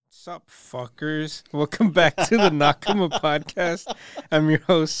Sup, fuckers? Welcome back to the Nakama podcast. I'm your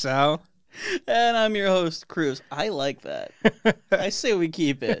host, Sal. And I'm your host, Cruz. I like that. I say we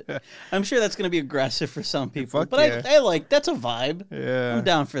keep it. I'm sure that's going to be aggressive for some people, but yeah. I like that's a vibe. Yeah. I'm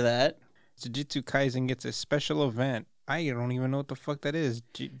down for that. Jujutsu Kaisen gets a special event. I don't even know what the fuck that is.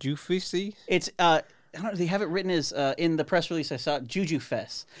 Jufisi? It's I don't know. They have it written as in the press release I saw, Juju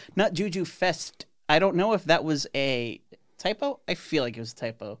Fest, not Juju Fest. I don't know if that was a typo. I feel like it was a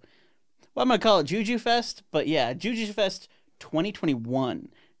typo. Well, I'm gonna call it Juju Fest, but yeah, Juju Fest 2021.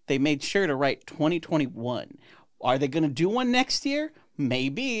 They made sure to write 2021. Are they gonna do one next year?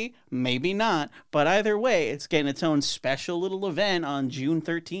 Maybe, maybe not. But either way, it's getting its own special little event on June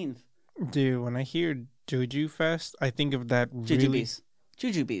 13th. Dude, when I hear Juju Fest, I think of that Jujubes,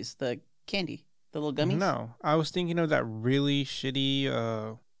 the candy, the little gummies. No, I was thinking of that really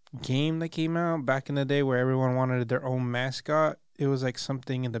shitty game that came out back in the day where everyone wanted their own mascot. It was like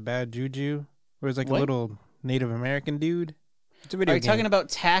something in the bad juju. Where it was like a little Native American dude. It's a video game. Are you talking about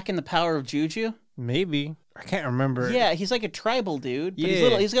Tak and the Power of Juju? Maybe. I can't remember. Yeah, he's like a tribal dude. But he's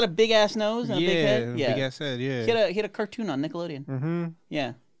little. He's got a big ass nose and a big head. Yeah, big ass head. Yeah. He had a cartoon on Nickelodeon. Mm-hmm.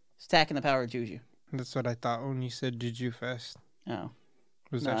 Yeah, it's Tak and the Power of Juju. That's what I thought when you said Juju Fest. Oh.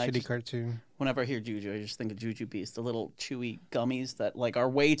 Was that shitty cartoon? Whenever I hear Juju, I just think of Juju Beast, the little chewy gummies that like are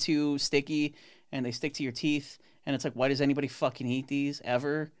way too sticky and they stick to your teeth. And it's like, why does anybody fucking eat these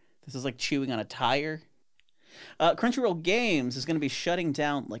ever? This is like chewing on a tire. Crunchyroll Games is going to be shutting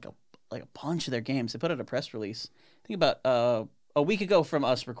down like a bunch of their games. They put out a press release, I think about a week ago from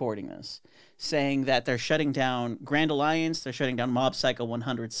us recording this, saying that they're shutting down Grand Alliance, they're shutting down Mob Psycho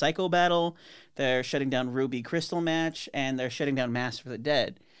 100 Psycho Battle, they're shutting down Ruby Crystal Match, and they're shutting down Mask for the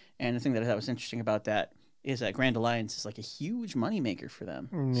Dead. And the thing that I thought was interesting about that is that Grand Alliance is like a huge moneymaker for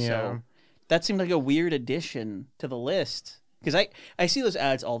them. Yeah. So that seemed like a weird addition to the list. Because I see those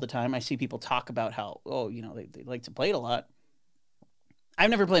ads all the time. I see people talk about how, they like to play it a lot. I've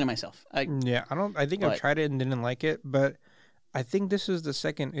never played it myself. I think I've tried it and didn't like it, but I think this is the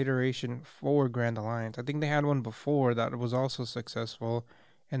second iteration for Grand Alliance. I think they had one before that was also successful,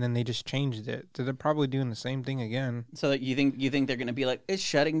 and then they just changed it. So they're probably doing the same thing again. So you think they're going to be like, it's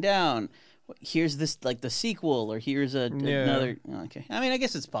shutting down. Here's this like the sequel, or here's another. Okay, I mean, I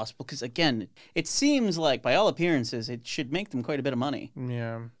guess it's possible because again, it seems like by all appearances, it should make them quite a bit of money.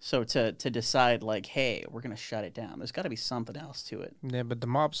 Yeah. So to decide like, hey, we're gonna shut it down. There's got to be something else to it. Yeah, but the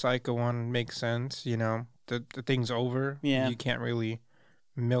Mob Psycho one makes sense. You know, the thing's over. Yeah. You can't really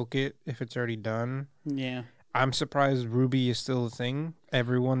milk it if it's already done. Yeah. I'm surprised Ruby is still a thing.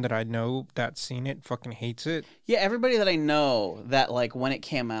 Everyone that I know that's seen it fucking hates it. Yeah, everybody that I know that like when it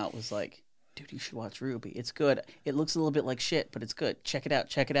came out was like, dude, you should watch Ruby. It's good. It looks a little bit like shit, but it's good. Check it out.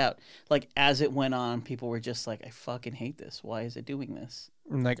 Check it out. Like, as it went on, people were just like, I fucking hate this. Why is it doing this?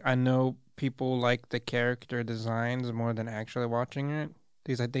 Like, I know people like the character designs more than actually watching it.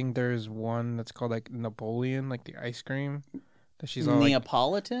 Because I think there's one that's called, like, Napoleon, like the ice cream. That she's all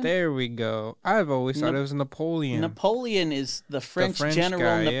Neapolitan? Like, there we go. I've always thought it was Napoleon. Napoleon is the French general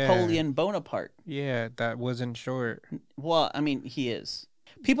guy, Napoleon Bonaparte. Yeah, that wasn't short. Well, I mean, he is.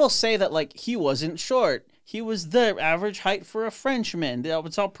 People say that, like, he wasn't short. He was the average height for a Frenchman.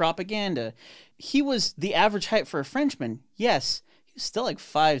 It's all propaganda. He was the average height for a Frenchman. Yes. He was still like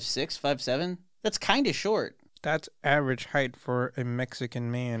 5'6", 5'7". That's kind of short. That's average height for a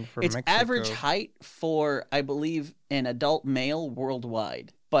Mexican man It's Mexico. Average height for, I believe, an adult male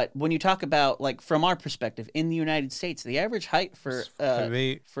worldwide. But when you talk about, like, from our perspective, in the United States, the average height for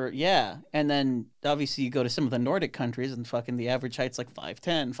and then obviously you go to some of the Nordic countries and fucking the average height's like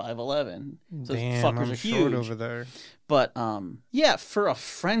 5'10", 5'11". So damn, fuckers I'm are huge short over there. But for a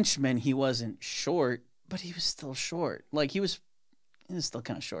Frenchman, he wasn't short, but he was still short. Like he was still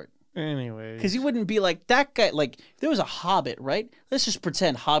kind of short. Anyway, because you wouldn't be like that guy. Like if there was a Hobbit, right? Let's just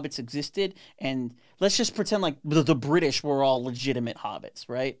pretend hobbits existed, and let's just pretend like the British were all legitimate hobbits,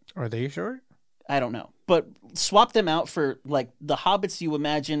 right? Are they short? I don't know, but swap them out for like the hobbits you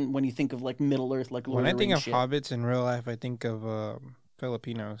imagine when you think of like Middle Earth, like Lord when I think of shit. hobbits in real life, I think of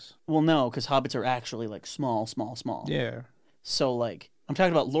Filipinos. Well, no, because hobbits are actually like small. Yeah. So like I'm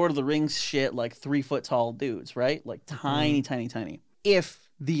talking about Lord of the Rings shit, like 3 foot tall dudes, right? Like tiny. If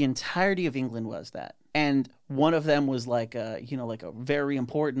the entirety of England was that, and one of them was like a very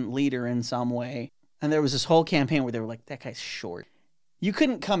important leader in some way, and there was this whole campaign where they were like, that guy's short. You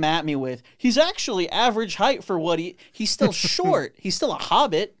couldn't come at me with, he's actually average height for what he's still short. He's still a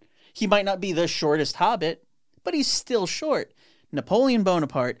hobbit. He might not be the shortest hobbit, but he's still short. Napoleon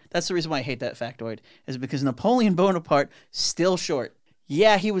Bonaparte, that's the reason why I hate that factoid, is because Napoleon Bonaparte, still short.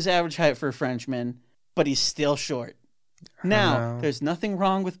 Yeah, he was average height for a Frenchman, but he's still short. Now, there's nothing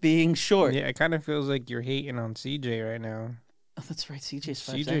wrong with being short. Yeah, it kind of feels like you're hating on CJ right now. Oh, that's right. CJ's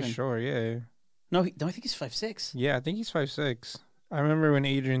 5'7". CJ's short, yeah. No, I think he's 5'6". Yeah, I think he's 5'6". I remember when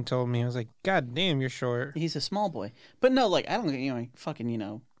Adrian told me, I was like, God damn, you're short. He's a small boy. But no, like, I don't,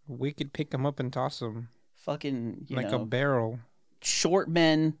 fucking, We could pick him up and toss him. Fucking, like a barrel. Short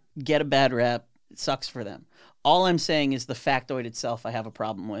men get a bad rap. It sucks for them. All I'm saying is the factoid itself I have a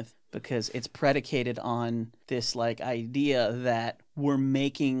problem with, because it's predicated on this like idea that we're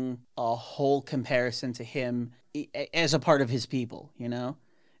making a whole comparison to him as a part of his people,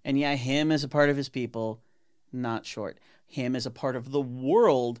 And yeah, him as a part of his people, not short. Him as a part of the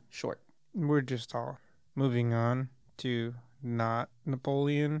world, short. We're just tall. Moving on to not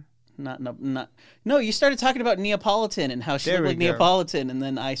Napoleon. No, you started talking about Neapolitan and how she looked like Neapolitan, and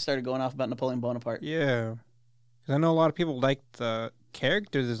then I started going off about Napoleon Bonaparte. Yeah. Because I know a lot of people like the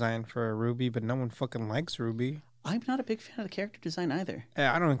character design for Ruby, but no one fucking likes Ruby. I'm not a big fan of the character design either.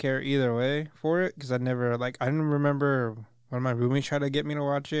 Yeah, I don't care either way for it, because I didn't remember when my roommate tried to get me to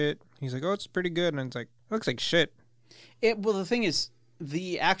watch it. He's like, oh, it's pretty good, and it's like, it looks like shit. Well, the thing is,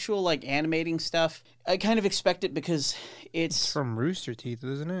 the actual like animating stuff, I kind of expect it because it's from Rooster Teeth,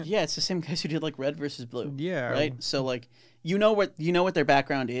 isn't it? Yeah, it's the same guys who did like Red versus Blue. Yeah. Right? So like you know what their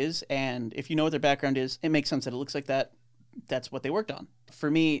background is, and if you know what their background is, it makes sense that it looks like that. That's what they worked on. For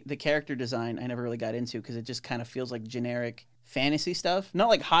me, the character design I never really got into because it just kind of feels like generic fantasy stuff. Not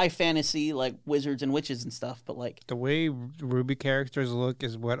like high fantasy like wizards and witches and stuff, but like the way Ruby characters look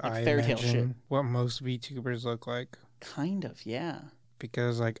is what like I imagine shit. What most VTubers look like. Kind of, yeah.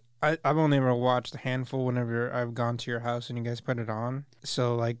 Because like I've only ever watched a handful whenever I've gone to your house and you guys put it on.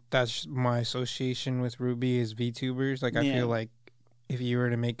 So like that's my association with Ruby is VTubers. Like I feel like if you were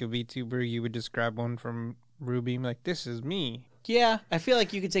to make a VTuber, you would just grab one from Ruby and be like, this is me. Yeah, I feel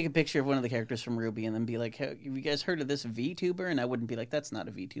like you could take a picture of one of the characters from Ruby and then be like, hey, have you guys heard of this VTuber? And I wouldn't be like, that's not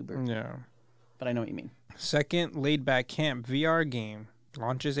a VTuber. Yeah. But I know what you mean. Second Laid Back Camp VR game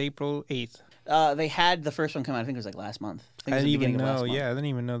launches April 8th. They had the first one come out, I think it was like last month. I didn't even know. Yeah, I didn't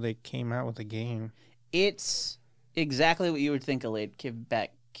even know they came out with a game. It's exactly what you would think a Laid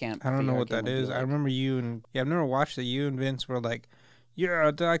Back Camp. I don't know what that is. Like. I remember I've never watched it. You and Vince were like,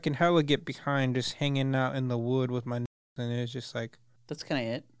 yeah, I can hella get behind just hanging out in the wood with my and it's just like. That's kind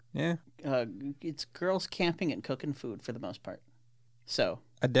of it. Yeah. It's girls camping and cooking food for the most part. So.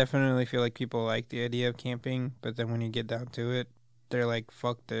 I definitely feel like people like the idea of camping, but then when you get down to it, they're like,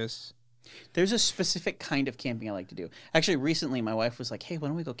 fuck this. There's a specific kind of camping I like to do. Actually, recently my wife was like, hey, why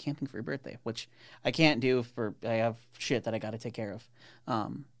don't we go camping for your birthday? Which I can't do I have shit that I got to take care of.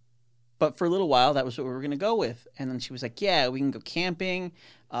 But for a little while, that was what we were going to go with. And then she was like, yeah, we can go camping.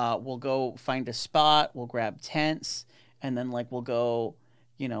 We'll go find a spot. We'll grab tents. And then like we'll go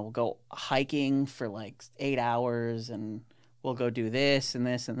hiking for like 8 hours. And we'll go do this and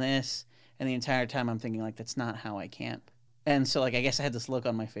this and this. And the entire time I'm thinking like, that's not how I camp. And so, like, I guess I had this look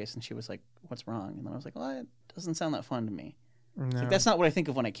on my face, and she was like, what's wrong? And then I was like, well, it doesn't sound that fun to me. No. Like, that's not what I think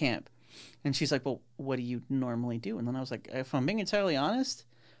of when I camp. And she's like, well, what do you normally do? And then I was like, if I'm being entirely honest,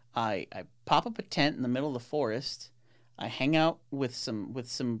 I pop up a tent in the middle of the forest. I hang out with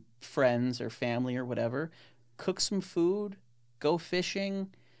some friends or family or whatever, cook some food, go fishing,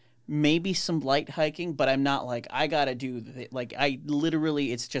 maybe some light hiking, but I'm not like, I got to do like, I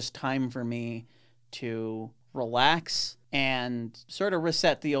literally, it's just time for me to relax and sort of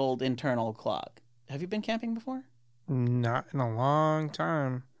reset the old internal clock. Have you been camping before? Not in a long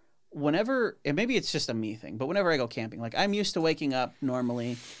time. Whenever, and maybe it's just a me thing, but whenever I go camping, like I'm used to waking up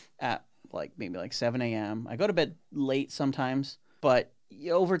normally at like maybe like 7 a.m. I go to bed late sometimes, but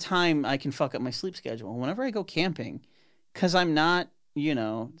over time I can fuck up my sleep schedule. Whenever I go camping, because I'm not,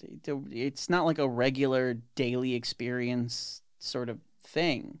 it's not like a regular daily experience sort of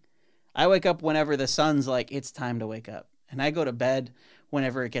thing. I wake up whenever the sun's like, it's time to wake up. And I go to bed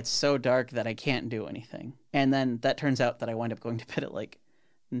whenever it gets so dark that I can't do anything. And then that turns out that I wind up going to bed at like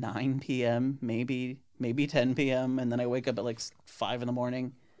 9 p.m., maybe 10 p.m. And then I wake up at like 5 in the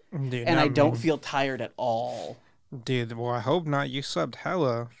morning. Dude, and I don't feel tired at all. Dude, well, I hope not. You slept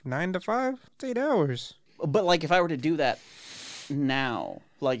hella. 9 to 5? It's 8 hours. But like if I were to do that now,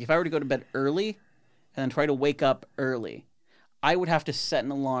 like if I were to go to bed early and then try to wake up early, I would have to set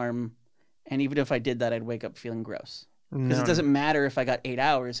an alarm. And even if I did that, I'd wake up feeling gross. Because it doesn't matter if I got 8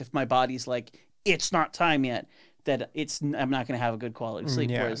 hours. If my body's like, it's not time yet, that I'm not going to have a good quality sleep.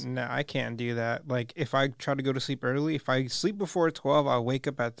 Yeah, no, I can't do that. Like, if I try to go to sleep early, if I sleep before 12, I'll wake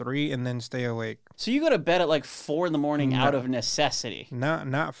up at 3 and then stay awake. So you go to bed at like 4 in the morning out of necessity?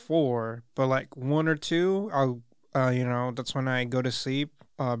 Not 4, but like 1 or 2, I'll, that's when I go to sleep.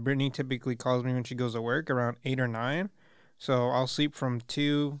 Brittany typically calls me when she goes to work around 8 or 9. So I'll sleep from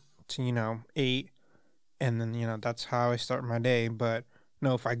 2 to, 8. And then, that's how I start my day. But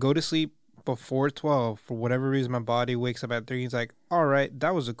no, if I go to sleep before 12, for whatever reason, my body wakes up at 3. It's like, all right,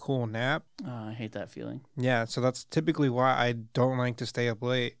 that was a cool nap. Oh, I hate that feeling. Yeah. So that's typically why I don't like to stay up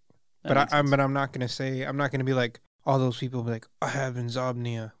late. But I'm not going to be like all those people be like, I have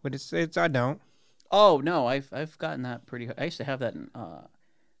insomnia. But I don't. Oh, no, I've gotten that I used to have that in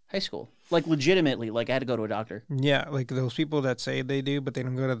high school. Like, legitimately, like, I had to go to a doctor. Yeah, like those people that say they do, but they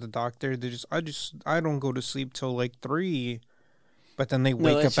don't go to the doctor. I don't go to sleep till like 3, but then they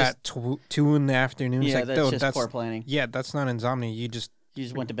wake up at 2 in the afternoon. Yeah, it's like, that's poor planning. Yeah, that's not insomnia. You just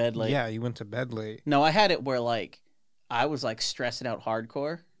went to bed late. Yeah, you went to bed late. No, I had it where, like, I was, like, stressing out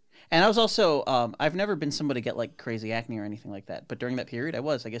hardcore. And I was also, I've never been somebody to get, like, crazy acne or anything like that. But during that period, I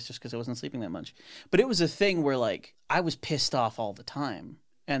guess just because I wasn't sleeping that much. But it was a thing where, like, I was pissed off all the time.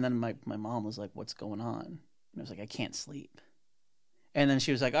 And then my mom was like, what's going on? And I was like, I can't sleep. And then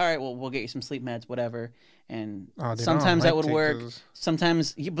she was like, all right, well, we'll get you some sleep meds, whatever. And sometimes that would work.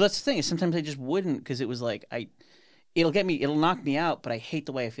 Sometimes, but that's the thing, is sometimes I just wouldn't, because it was like, it'll knock me out, but I hate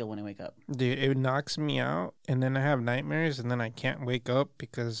the way I feel when I wake up. Dude, it knocks me out, and then I have nightmares, and then I can't wake up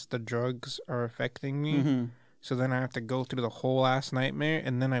because the drugs are affecting me. Mm-hmm. So then I have to go through the whole ass nightmare,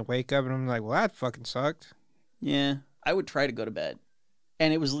 and then I wake up, and I'm like, well, that fucking sucked. Yeah, I would try to go to bed.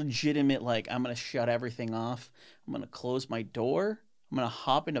 And it was legitimate, like, I'm going to shut everything off. I'm going to close my door. I'm going to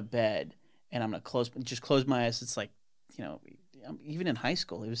hop into bed, and I'm going to close my eyes. It's like, even in high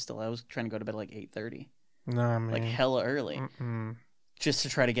school, I was trying to go to bed like 8:30. Nah, man. Like, hella early. Just to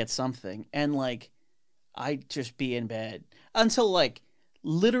try to get something. And, like, I'd just be in bed until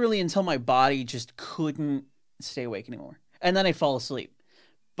my body just couldn't stay awake anymore. And then I'd fall asleep.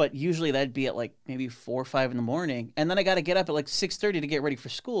 But usually that'd be at like maybe 4 or 5 in the morning. And then I got to get up at like 6:30 to get ready for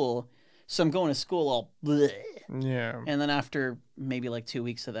school. So I'm going to school all bleh. Yeah. And then after maybe like 2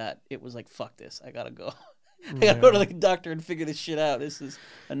 weeks of that, it was like, fuck this. I got to go. I got to go to the doctor and figure this shit out. This is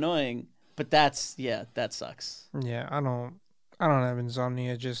annoying. But that sucks. Yeah, I don't have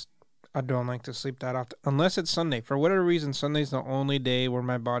insomnia. Just I don't like to sleep that often. Unless it's Sunday. For whatever reason, Sunday's the only day where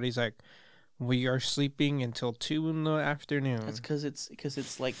my body's like, we are sleeping until 2 in the afternoon. That's because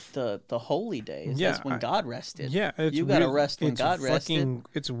it's like the holy day. Yeah, that's when God rested. Yeah, you gotta rest when God rested.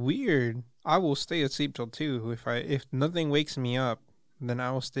 It's weird. I will stay asleep till 2. If nothing wakes me up, then I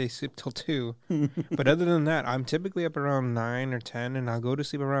will stay asleep till 2. But other than that, I'm typically up around 9 or 10, and I'll go to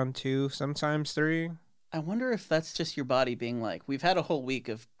sleep around 2, sometimes 3. I wonder if that's just your body being like, we've had a whole week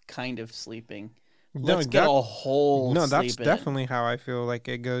of kind of sleeping. Let's get a whole No, sleep that's in. definitely how I feel like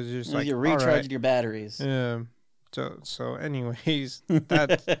it goes. Just like you're recharging right. your batteries. Yeah. So anyways,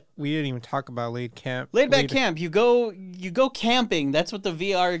 that we didn't even talk about laid camp. Laid back camp. You go camping. That's what the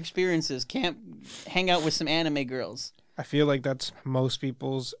VR experience is. Hang out with some anime girls. I feel like that's most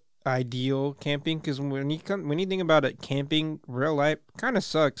people's ideal camping, because when you think about it, camping real life kind of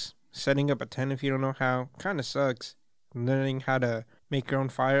sucks. Setting up a tent if you don't know how kind of sucks. Learning how to make your own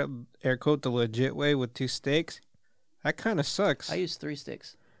fire, air quote, the legit way with 2 sticks, that kind of sucks. I use 3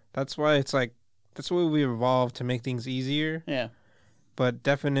 sticks. That's why it's like, that's why we evolved to make things easier. Yeah. But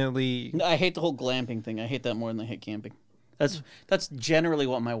definitely... I hate the whole glamping thing. I hate that more than I hate camping. That's generally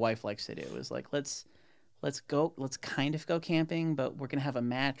what my wife likes to do, is like, let's kind of go camping, but we're going to have a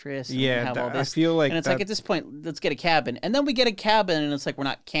mattress. And yeah, have all this. I feel like... And it's like, at this point, let's get a cabin. And then we get a cabin, and it's like, we're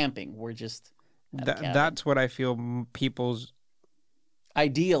not camping. We're just... That's what I feel people's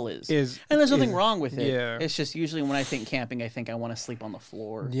ideal is. And there's nothing wrong with it. Yeah. It's just usually when I think camping, I think I want to sleep on the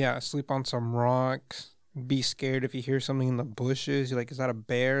floor. Yeah, sleep on some rocks. Be scared if you hear something in the bushes. You're like, is that a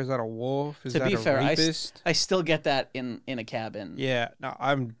bear? Is that a wolf? Is that a rapist? I still get that in a cabin. Yeah, no,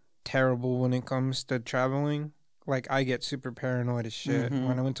 I'm terrible when it comes to traveling. Like, I get super paranoid as shit. Mm-hmm.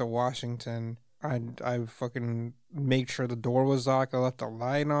 When I went to Washington, I fucking made sure the door was locked. I left the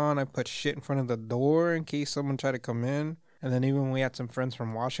light on. I put shit in front of the door in case someone tried to come in. And then even when we had some friends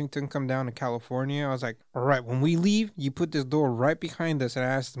from Washington come down to California, I was like, all right, when we leave, you put this door right behind us. And I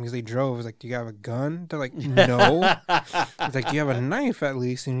asked them, because they drove, I was like, do you have a gun? They're like, no. I was like, do you have a knife at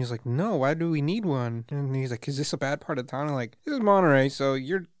least? And he's like, no, why do we need one? And he's like, is this a bad part of town? I'm like, this is Monterey, so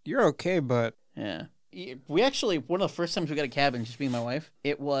you're okay, but... Yeah. We actually, one of the first times we got a cabin, just me and my wife,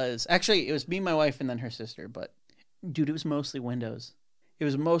 it was me, my wife, and then her sister. But, dude, it was mostly windows. It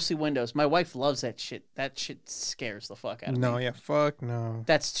was mostly windows. My wife loves that shit. That shit scares the fuck out of me. No, yeah, fuck no.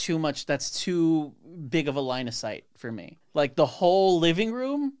 That's too much. That's too big of a line of sight for me. Like, the whole living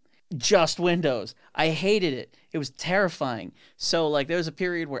room, just windows. I hated it. It was terrifying. So, like, there was a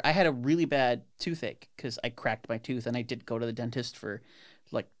period where I had a really bad toothache because I cracked my tooth, and I did go to the dentist for,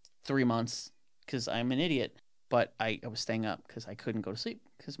 like, 3 months because I'm an idiot. But I was staying up because I couldn't go to sleep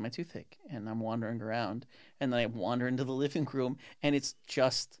because of my toothache. And I'm wandering around. And then I wander into the living room. And it's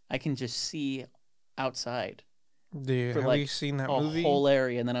just, I can just see outside. Dude, have you seen that movie? Whole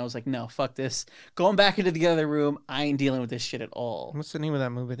area. And then I was like, no, fuck this. Going back into the other room. I ain't dealing with this shit at all. What's the name of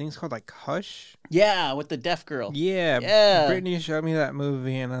that movie? I think it's called like Hush. Yeah, with the deaf girl. Yeah. Brittany showed me that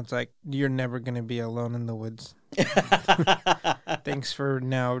movie and I was like, you're never going to be alone in the woods. Thanks for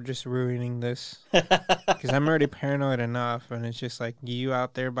now just ruining this. Because I'm already paranoid enough and it's just like, you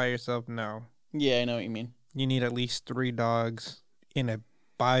out there by yourself? No. Yeah, I know what you mean. You need at least 3 dogs in a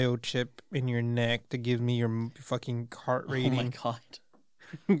biochip in your neck to give me your fucking heart rating. Oh my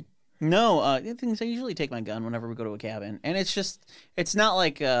god. No, things I usually take my gun whenever we go to a cabin, and it's not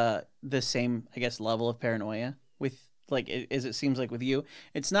like the same, I guess, level of paranoia with like as it seems like with you.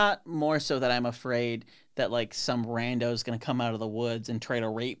 It's not more so that I'm afraid that like some rando's gonna come out of the woods and try to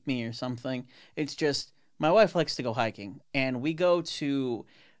rape me or something. It's just my wife likes to go hiking, and we go to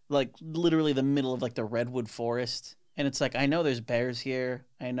like literally the middle of like the redwood forest. And it's like, I know there's bears here.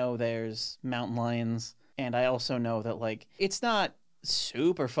 I know there's mountain lions. And I also know that, like, it's not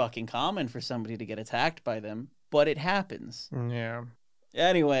super fucking common for somebody to get attacked by them, but it happens. Yeah.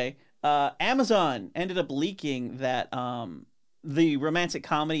 Anyway, Amazon ended up leaking that the romantic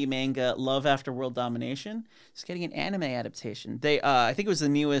comedy manga Love After World Domination is getting an anime adaptation. They, I think it was the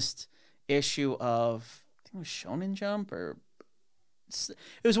newest issue of, I think it was Shonen Jump, or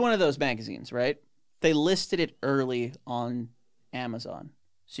it was one of those magazines, right? They listed it early on Amazon,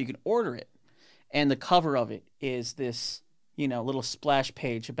 so you can order it. And the cover of it is this, little splash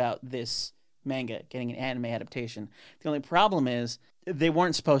page about this manga getting an anime adaptation. The only problem is they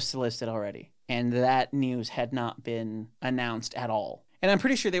weren't supposed to list it already, and that news had not been announced at all. And I'm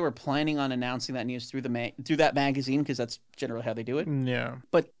pretty sure they were planning on announcing that news through through that magazine, because that's generally how they do it. Yeah.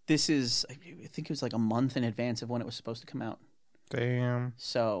 But this is, I think it was like a month in advance of when it was supposed to come out. Damn.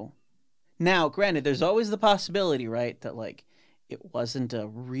 So... Now, granted, there's always the possibility, right, that, like, it wasn't a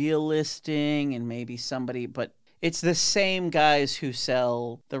real listing and maybe somebody, but it's the same guys who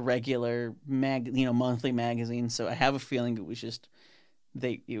sell the regular, monthly magazines, so I have a feeling it was just,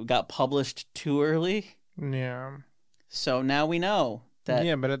 it got published too early. Yeah. So now we know that...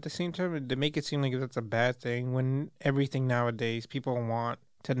 Yeah, but at the same time, they make it seem like that's a bad thing when everything nowadays, people want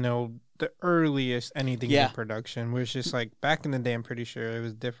to know the earliest anything in production, which is like back in the day, I'm pretty sure it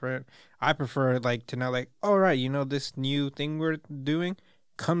was different. I prefer like to know like, all right, this new thing we're doing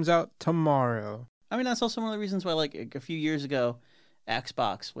comes out tomorrow. I mean, that's also one of the reasons why like a few years ago,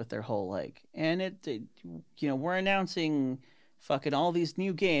 Xbox with their whole like, and we're announcing fucking all these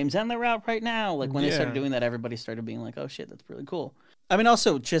new games and they're out right now. Like when they started doing that, everybody started being like, oh shit, that's really cool. I mean,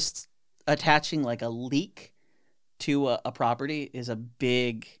 also just attaching like a leak to a property is a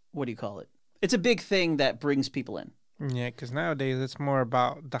big, what do you call it? It's a big thing that brings people in. Yeah, because nowadays it's more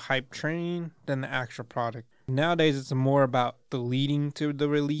about the hype train than the actual product. Nowadays it's more about the leading to the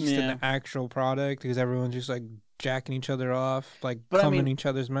release than the actual product, because everyone's just like jacking each other off, like in each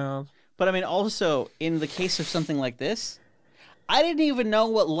other's mouths. But I mean, also in the case of something like this, I didn't even know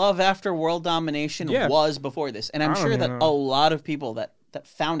what Love After World Domination was before this, and I'm sure that a lot of people that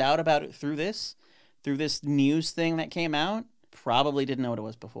found out about it through this news thing that came out probably didn't know what it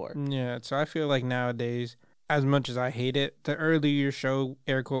was before. Yeah, so I feel like nowadays, as much as I hate it, the earlier your show,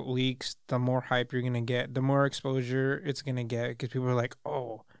 air quote, leaks, the more hype you're going to get, the more exposure it's going to get, because people are like,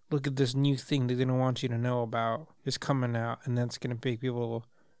 oh, look at this new thing they didn't want you to know about. It's coming out, and that's going to make people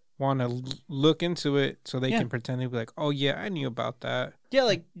want to look into it so they can pretend to be like, oh, yeah, I knew about that. Yeah,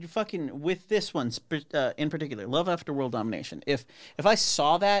 like fucking with this one in particular, Love After World Domination. If I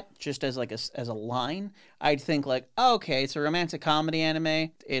saw that just as like as a line, I'd think like, oh, okay, it's a romantic comedy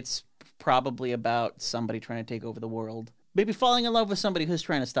anime. It's probably about somebody trying to take over the world. Maybe falling in love with somebody who's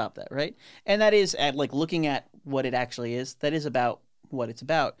trying to stop that, right? And that is, at like looking at what it actually is, that is about what it's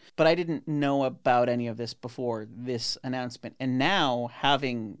about. But I didn't know about any of this before this announcement. And now,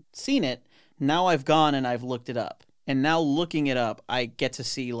 having seen it, now I've gone and I've looked it up. And now looking it up, I get to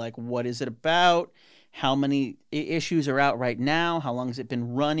see like, what is it about? How many issues are out right now? How long has it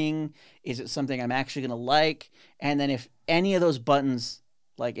been running? Is it something I'm actually going to like? And then if any of those buttons,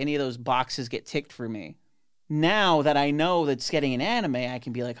 like any of those boxes get ticked for me, now that I know that's getting an anime, I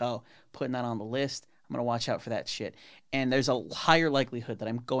can be like, oh, putting that on the list. I'm going to watch out for that shit. And there's a higher likelihood that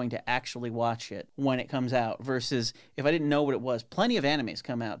I'm going to actually watch it when it comes out versus if I didn't know what it was. Plenty of animes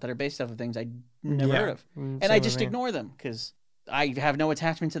come out that are based off of things I never heard of. And I just ignore them because I have no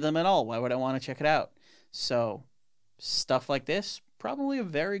attachment to them at all. Why would I want to check it out? So stuff like this, probably a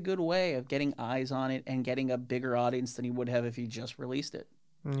very good way of getting eyes on it and getting a bigger audience than you would have if you just released it.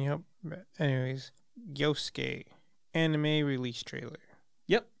 Yep. Anyways, Yosuke anime release trailer.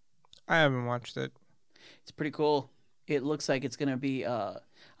 Yep. I haven't watched it. It's pretty cool. It looks like it's gonna be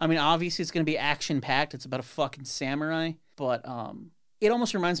obviously it's gonna be action packed. It's about a fucking samurai, but it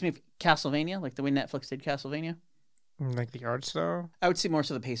almost reminds me of Castlevania, like the way Netflix did Castlevania. Like the art style? I would say more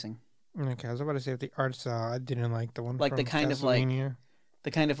so the pacing. Okay, I was about to say if the art style, I didn't like the one like from the kind Castlevania. of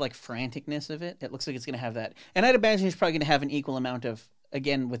the kind of like franticness of it. It looks like it's gonna have that, and I'd imagine it's probably gonna have an equal amount of,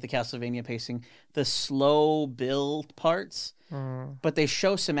 again with the Castlevania pacing, the slow build parts. But they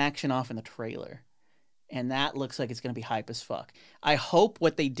show some action off in the trailer. And that looks like it's going to be hype as fuck. I hope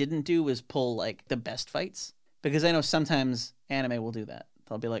what they didn't do is pull, like, the best fights. Because I know sometimes anime will do that.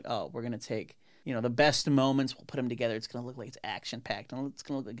 They'll be like, oh, we're going to take, the best moments. We'll put them together. It's going to look like it's action-packed. And it's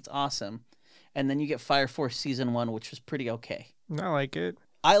going to look like it's awesome. And then you get Fire Force Season 1, which was pretty okay. I like it.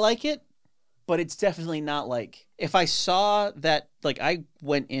 I like it. But it's definitely not like, if I saw that, like, I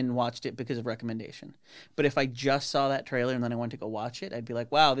went in and watched it because of recommendation. But if I just saw that trailer and then I went to go watch it, I'd be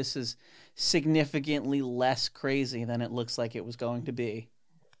like, wow, this is significantly less crazy than it looks like it was going to be.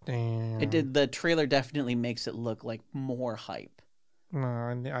 Damn. The trailer definitely makes it look like more hype. No,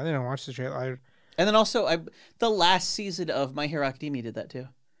 I didn't watch the trailer. And then also, the last season of My Hero Academia did that too.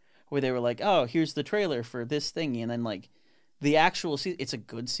 Where they were like, oh, here's the trailer for this thingy. And then, like, the actual season, it's a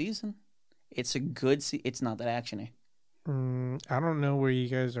good season. It's a good it's not that actiony. I don't know where you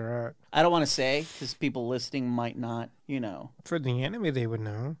guys are at. I don't want to say because people listening might not, For the anime, they would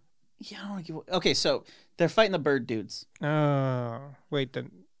know. Yeah, I don't want to give. Okay, so they're fighting the bird dudes. Oh, wait.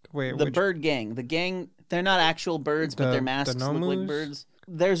 The bird gang. The gang. They're not actual birds, but their masks look like birds.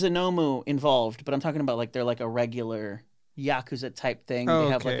 There's a Nomu involved, but I'm talking about like they're like a regular Yakuza type thing. Oh,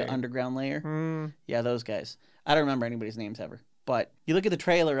 they have like okay. an underground layer. Yeah, those guys. I don't remember anybody's names ever. But you look at the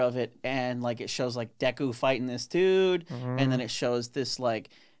trailer of it, and like it shows like Deku fighting this dude, and then it shows this like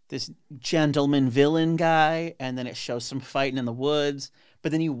this gentleman villain guy, and then it shows some fighting in the woods.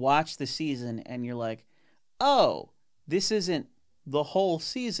 But then you watch the season, and you're like, oh, this isn't the whole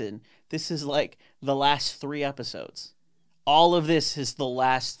season. This is like the last 3 episodes. All of this is the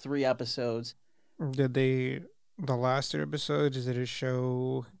last 3 episodes. The last 3 episodes, did it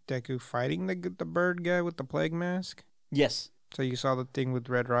show Deku fighting the bird guy with the plague mask? Yes. So you saw the thing with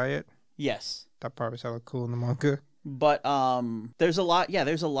Red Riot? Yes. That probably sounded cool in the manga. But there's a lot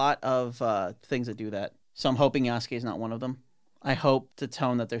of things that do that. So I'm hoping Yasuke is not one of them. I hope the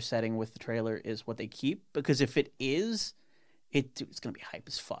tone that they're setting with the trailer is what they keep, because if it is, it's going to be hype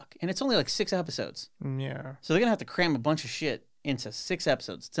as fuck. And it's only like 6 episodes. Yeah. So they're going to have to cram a bunch of shit into 6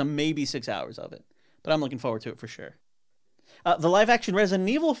 episodes to maybe 6 hours of it. But I'm looking forward to it for sure. The live-action Resident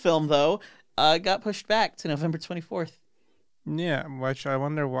Evil film, though, got pushed back to November 24th. Yeah, which I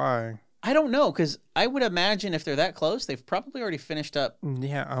wonder why. I don't know, because I would imagine if they're that close, they've probably already finished up.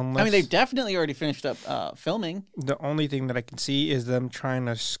 Yeah, unless... they've definitely already finished up filming. The only thing that I can see is them trying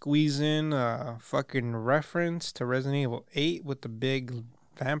to squeeze in a fucking reference to Resident Evil 8 with the big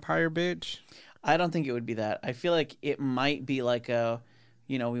vampire bitch. I don't think it would be that. I feel like it might be like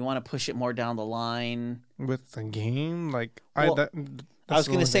we want to push it more down the line. With the game? Like, I was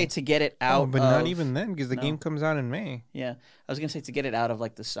going to say to get it out but not even then, because the game comes out in May. Yeah. I was going to say to get it out of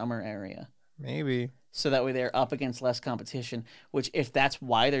like the summer area. Maybe. So that way they're up against less competition, which if that's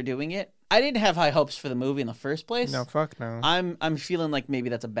why they're doing it, I didn't have high hopes for the movie in the first place. No, fuck no. I'm feeling like maybe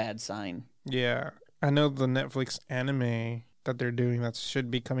that's a bad sign. Yeah. I know the Netflix anime that they're doing that should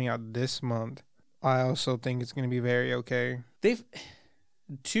be coming out this month. I also think it's going to be very okay.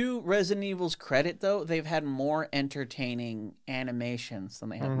 To Resident Evil's credit, though, they've had more entertaining animations than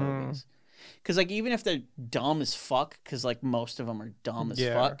they have movies. Because, like, even if they're dumb as fuck, because, like, most of them are dumb as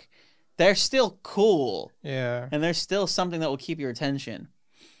fuck, they're still cool. Yeah. And there's still something that will keep your attention.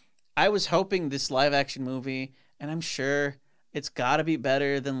 I was hoping this live-action movie, and I'm sure it's got to be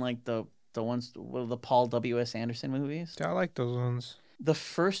better than, like, the ones, the Paul W.S. Anderson movies. Yeah, I like those ones. The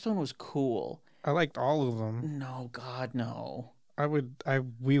first one was cool. I liked all of them. No, God, no.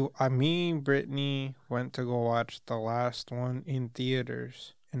 Me and Brittany went to go watch the last one in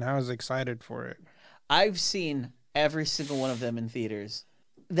theaters, and I was excited for it. I've seen every single one of them in theaters.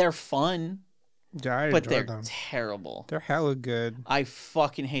 They're fun, but they're terrible. They're hella good. I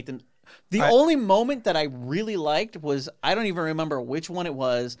fucking hate them. The only moment that I really liked was, I don't even remember which one it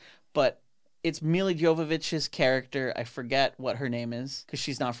was, but it's Mila Jovovich's character. I forget what her name is because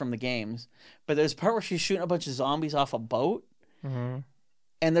she's not from the games. But there's a part where she's shooting a bunch of zombies off a boat. Mm-hmm.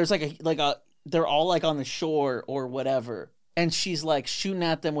 And there's they're all like on the shore or whatever, and she's like shooting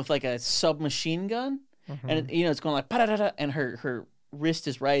at them with like a submachine gun, and it's going like pa-da-da-da, and her wrist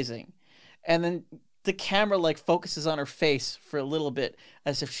is rising, and then the camera like focuses on her face for a little bit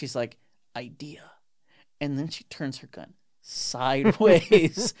as if she's like, idea, and then she turns her gun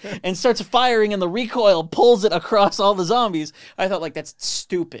sideways and starts firing, and the recoil pulls it across all the zombies. I thought, like, that's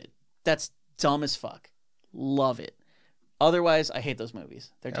stupid. That's dumb as fuck. Love it. Otherwise, I hate those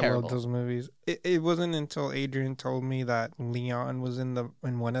movies. They're terrible. I love those movies. It wasn't until Adrian told me that Leon was in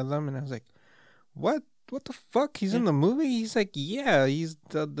one of them, and I was like, what? What the fuck? He's in the movie? He's like, yeah, he's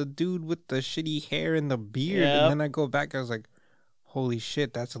the dude with the shitty hair and the beard. Yep. And then I go back, I was like, holy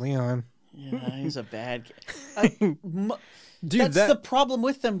shit, that's Leon. Yeah, he's a bad guy. Dude, that's the problem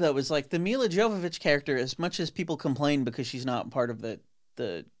with them, though, is like the Mila Jovovich character, as much as people complain because she's not part of the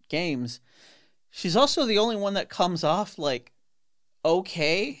games, she's also the only one that comes off like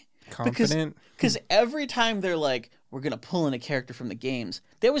okay. Confident. Because every time they're like, we're going to pull in a character from the games,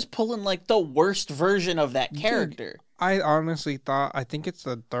 they was pulling like the worst version of that character. Dude, I honestly thought, I think it's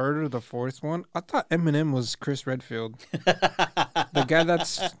the third or the fourth one, I thought Eminem was Chris Redfield. The guy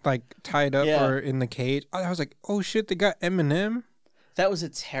that's like tied up or in the cage. I was like, oh shit, they got Eminem? That was a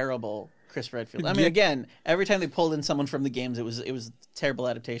terrible Chris Redfield. I mean, again, every time they pulled in someone from the games, it was a terrible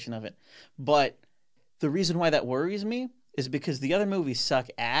adaptation of it. But the reason why that worries me is because the other movies suck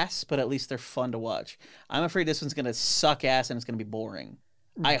ass, but at least they're fun to watch. I'm afraid this one's going to suck ass and it's going to be boring.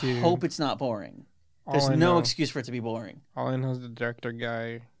 I hope it's not boring. There's no excuse for it to be boring. All I know is the director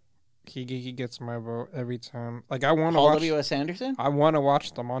guy, he gets my vote every time. Like, I want to watch... Paul W.S. Anderson? I want to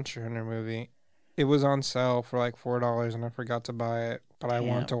watch the Monster Hunter movie. It was on sale for like $4 and I forgot to buy it, but I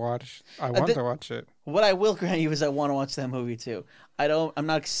want to watch it. What I will grant you is I want to watch that movie too. I'm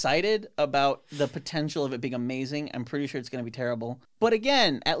not excited about the potential of it being amazing. I'm pretty sure it's going to be terrible. But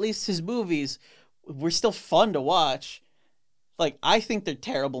again, at least his movies were still fun to watch. Like, I think they're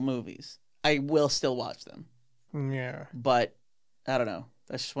terrible movies. I will still watch them. Yeah. But I don't know.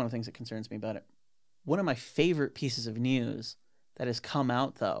 That's just one of the things that concerns me about it. One of my favorite pieces of news that has come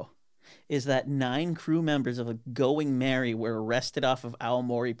out, though, is that 9 crew members of a Going Merry were arrested off of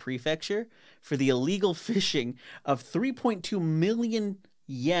Aomori Prefecture for the illegal fishing of 3.2 million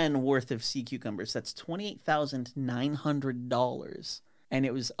yen worth of sea cucumbers. That's $28,900. And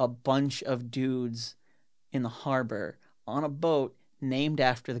it was a bunch of dudes in the harbor on a boat named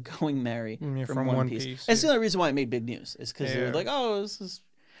after the Going Merry from One Piece. That's the only reason why it made big news. Is because they were like, oh, this is...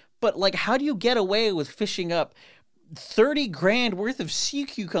 But, like, how do you get away with fishing up $30,000 worth of sea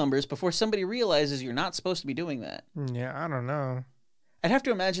cucumbers before somebody realizes you're not supposed to be doing that? Yeah, I don't know. I'd have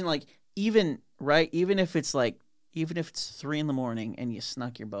to imagine, like, even if it's 3 a.m. and you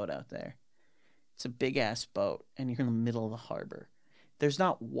snuck your boat out there, it's a big ass boat and you're in the middle of the harbor. There's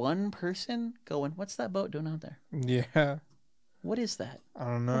not one person going, what's that boat doing out there? Yeah. What is that? I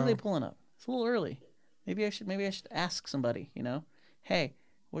don't know. What are they pulling up? It's a little early. Maybe I should ask somebody, you know? Hey,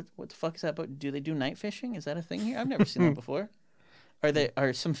 what the fuck is that boat? Do they do night fishing? Is that a thing here? I've never seen that before.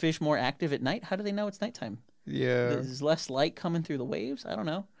 Are some fish more active at night? How do they know it's nighttime? Yeah. Is less light coming through the waves? I don't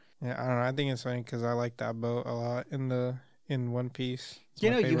know. Yeah, I don't know. I think it's funny because I like that boat a lot in One Piece. It's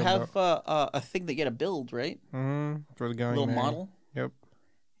you have a thing that you got to build, right? Mm-hmm. For the Going little Merry. Model. Yep.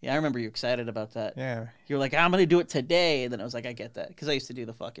 Yeah, I remember you excited about that. Yeah. You were like, I'm going to do it today. And then I was like, I get that. Because I used to do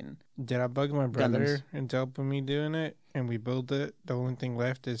the fucking... Did I bug my brother Gundams. into helping me doing it? And we built it. The only thing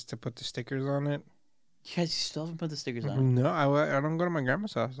left is to put the stickers on it. You guys still haven't put the stickers on? No, I don't go to my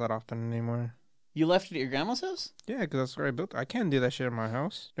grandma's house that often anymore. You left it at your grandma's house? Yeah, because that's where I built it. I can't do that shit in my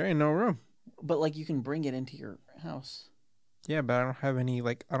house. There ain't no room. But, like, you can bring it into your house. Yeah, but I don't have any,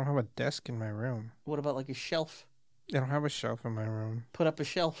 like, I don't have a desk in my room. What about, like, a shelf? I don't have a shelf in my room. Put up a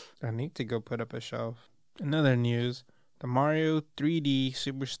shelf. I need to go put up a shelf. In other news, the Mario 3D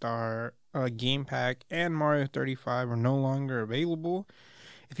Superstar game pack and Mario 35 are no longer available.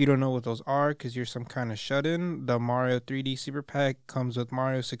 If you don't know what those are because you're some kind of shut-in, the Mario 3D Super Pack comes with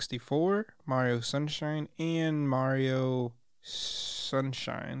Mario 64, Mario Sunshine, and Mario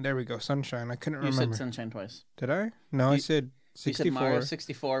Sunshine. There we go, Sunshine. I couldn't remember. You said Sunshine twice. Did I? No, I said 64. You said Mario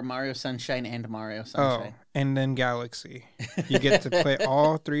 64, Mario Sunshine, and Mario Sunshine. Oh, and then Galaxy. You get to play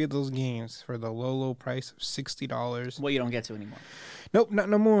all 3 of those games for the low price of $60. Well, you don't get to anymore. Nope, not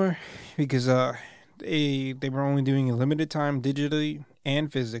no more. Because they were only doing a limited time digitally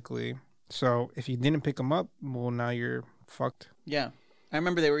and physically. So if you didn't pick them up, well, now you're fucked. Yeah. I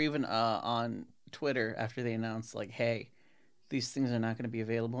remember they were even on Twitter after they announced, like, hey, these things are not going to be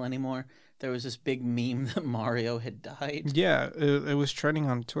available anymore. There was this big meme that Mario had died. Yeah, it was trending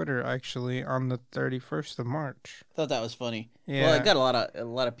on Twitter, actually, on the 31st of March. I thought that was funny. Yeah. Well, it got a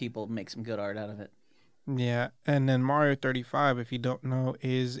lot of people make some good art out of it. Yeah, and then Mario 35, if you don't know,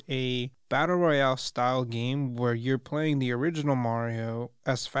 is a battle royale style game where you're playing the original Mario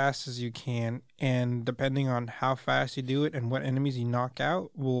as fast as you can, and depending on how fast you do it and what enemies you knock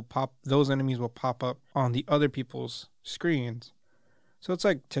out, those enemies will pop up on the other people's screens. So it's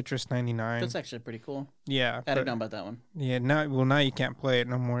like Tetris 99. That's actually pretty cool. Yeah. I don't know about that one. Yeah, now you can't play it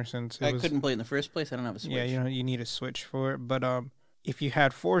no more since I couldn't play it in the first place. I don't have a Switch. Yeah, you need a Switch for it. But if you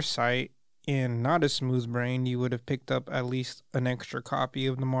had foresight and not a smooth brain, you would have picked up at least an extra copy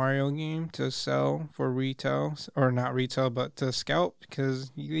of the Mario game to sell for retail, or not retail, but to scalp,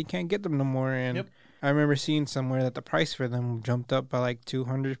 because you can't get them no more. And Yep. I remember seeing somewhere that the price for them jumped up by like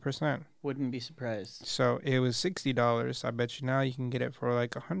 200%. Wouldn't be surprised. So it was $60. I bet you now you can get it for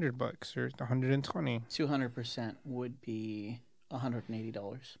like $100 or $120. 200% would be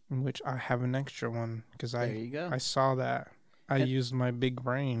 $180. Which I have an extra one because There you go. I saw that. I Yep. used my big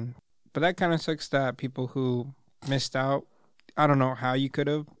brain. But that kind of sucks that people who missed out, I don't know how you could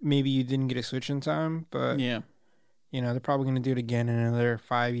have. Maybe you didn't get a Switch in time, but Yeah. they're probably going to do it again in another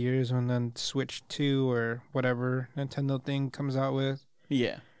 5 years when the Switch 2 or whatever Nintendo thing comes out with.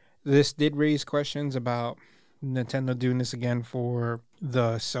 Yeah. This did raise questions about Nintendo doing this again for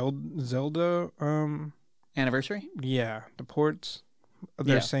the Zelda, Anniversary? yeah, the ports.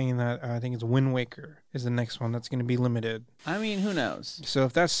 They're Yeah. saying that I think it's Wind Waker is the next one that's going to be limited. I mean, who knows? So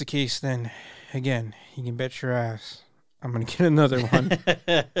if that's the case, then again, you can bet your ass I'm going to get another one.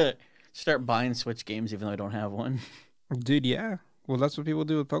 Start buying Switch games even though I don't have one. Dude, yeah. Well, that's what people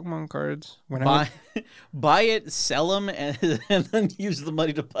do with Pokemon cards. When Buy it, sell them, and then use the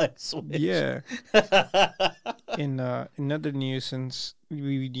money to buy a Switch. Yeah. In other news, since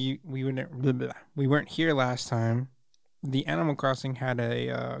we weren't here last time, the Animal Crossing had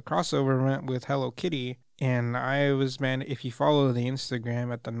a crossover event with Hello Kitty, and if you follow the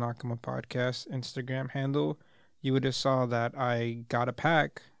Instagram at the Nakama Podcast Instagram handle, you would have saw that I got a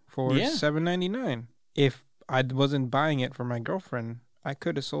pack for $7.99. If I wasn't buying it for my girlfriend, I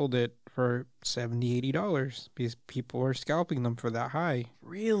could have sold it for $70-$80 because people were scalping them for that high.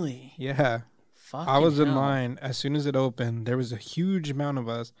 Really? Yeah. I was in line as soon as it opened. There was a huge amount of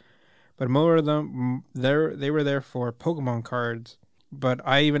us, but more of them they were there for Pokemon cards. But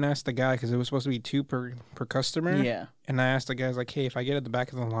I even asked the guy because it was supposed to be 2 per customer. Yeah. And I asked the guy, I was like, "Hey, if I get at the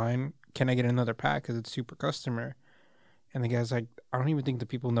back of the line, can I get another pack because it's 2 per customer?" And the guy's like, "I don't even think the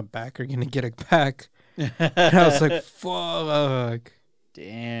people in the back are gonna get a pack." And I was like, "Fuck."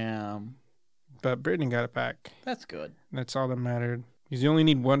 Damn. But Brittany got a pack. That's good. That's all that mattered. Because you only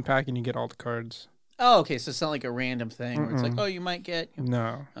need 1 pack and you get all the cards. Oh, okay. So it's not like a random thing where it's like, oh, you might get.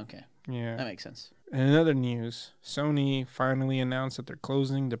 No. Okay. Yeah. That makes sense. And in other news, Sony finally announced that they're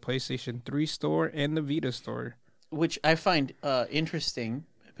closing the PlayStation 3 store and the Vita store. Which I find interesting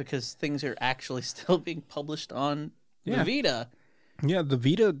because things are actually still being published on the Vita. Yeah, the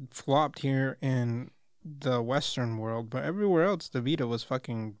Vita flopped here in the Western world, but everywhere else, the Vita was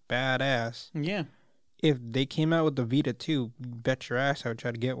fucking badass. Yeah. If they came out with the Vita 2, bet your ass I would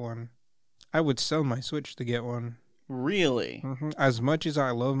try to get one. I would sell my Switch to get one. Really? As much as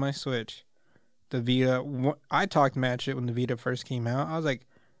I love my Switch, the Vita, I talked mad shit when the Vita first came out. I was like,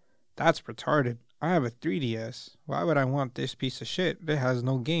 that's retarded. I have a 3DS. Why would I want this piece of shit? It has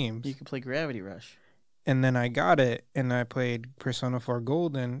no games. You could play Gravity Rush. And then I got it, and I played Persona 4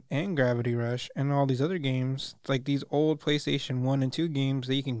 Golden and Gravity Rush and all these other games, like these old PlayStation 1 and 2 games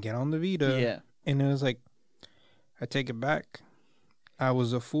that you can get on the Vita. Yeah. And it was like, I take it back. I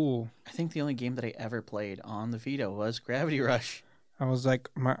was a fool. I think the only game that I ever played on the Vita was Gravity Rush. I was like,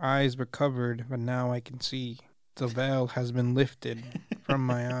 my eyes were covered, but now I can see. The veil has been lifted from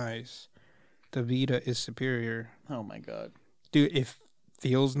my eyes. The Vita is superior. Oh my god. Dude, it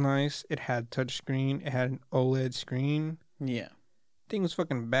feels nice. It had touchscreen. It had an OLED screen. Yeah. Thing was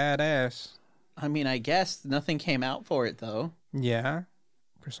fucking badass. I mean, I guess nothing came out for it, though. Yeah.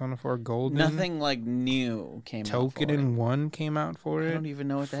 Persona 4 Golden. Nothing, like, new came out for it. Token 1 came out for it. I don't even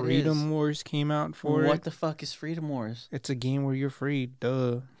know what that is. Freedom Wars came out for it. What the fuck is Freedom Wars? It's a game where you're free.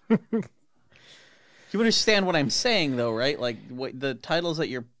 Duh. You understand what I'm saying, though, right? Like, what the titles that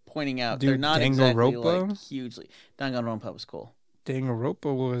you're pointing out, Dude, they're not exactly, Danganronpa? like, hugely... Danganronpa was cool.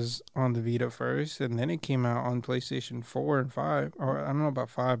 Danganronpa was on the Vita first, and then it came out on PlayStation 4 and 5. Or I don't know about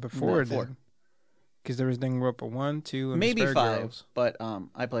 5, but 4 did. Because there was Danganronpa 1, 2, and maybe Spare 5, Girls. but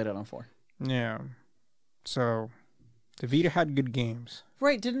I played it on 4. Yeah. So, the Vita had good games.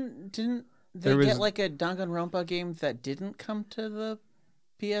 Right, didn't they get, like, a Danganronpa game that didn't come to the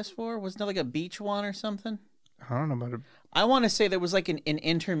PS4? Wasn't there, like, a beach one or something? I don't know about it. I want to say there was, like, an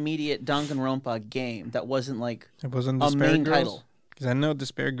intermediate Danganronpa game that wasn't, like, It wasn't the a Spare main Girls? title. Because I know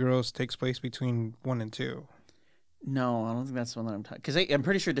Despair Girls takes place between 1 and 2. No, I don't think that's the one that I'm talking. Because I'm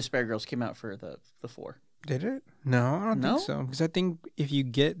pretty sure Despair Girls came out for the 4. Did it? No, I don't No? think so. Because I think if you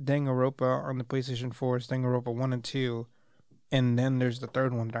get Danganronpa on the PlayStation 4, it's Danganronpa 1 and 2. And then there's the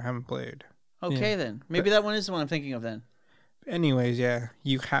third one that I haven't played. Okay, then. Maybe that one is the one I'm thinking of then. Anyways, yeah,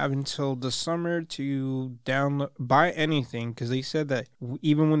 you have until the summer to buy anything, because they said that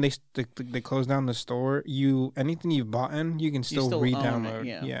even when they close down the store, anything you've bought you can still re-download.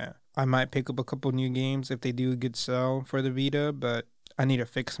 Yeah, I might pick up a couple new games if they do a good sell for the Vita, but I need to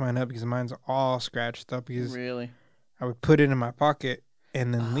fix mine up because mine's all scratched up. Because really, I would put it in my pocket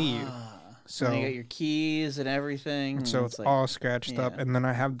and then leave. So and you got your keys and everything. So it's like, all scratched up, and then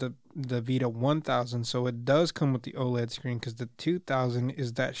I have the Vita 1000, so it does come with the OLED screen, because the 2000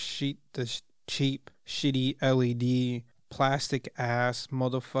 is that cheap, shitty LED plastic ass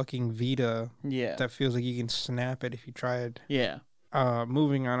motherfucking Vita. Yeah. That feels like you can snap it if you try it. Yeah.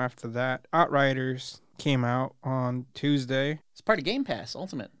 Moving on after that, Outriders came out on Tuesday. It's part of Game Pass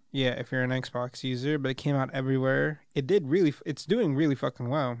Ultimate. Yeah, if you're an Xbox user, but it came out everywhere. It's doing really fucking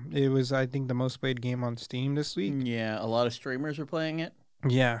well. It was, I think, the most played game on Steam this week. Yeah, a lot of streamers were playing it.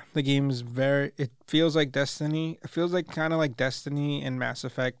 Yeah, the game is it feels like Destiny. It feels like kind of like Destiny and Mass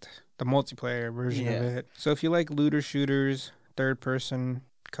Effect, the multiplayer version of it. So if you like looter shooters, third-person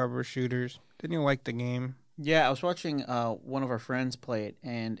cover shooters, then you'll like the game. Yeah, I was watching one of our friends play it,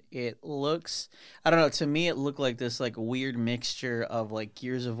 and it looks, I don't know, to me it looked like this like weird mixture of like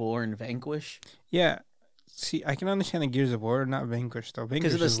Gears of War and Vanquish. Yeah. See, I can understand the Gears of War, not Vanquish though.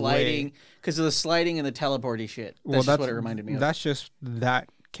 Because of the sliding, and the teleporty shit. That's just what it reminded me of. That's just that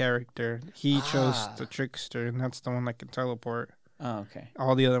character. He chose the Trickster, and that's the one that can teleport. Oh, okay.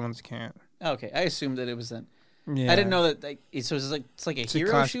 All the other ones can't. Okay, I assumed that it was that. Yeah. I didn't know that. So it's like a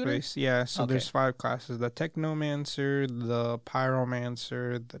hero shooter. Based. Yeah. So there's 5 classes: the Technomancer, the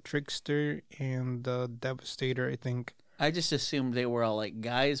Pyromancer, the Trickster, and the Devastator. I think. I just assumed they were all like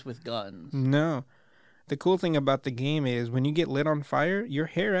guys with guns. No, the cool thing about the game is when you get lit on fire, your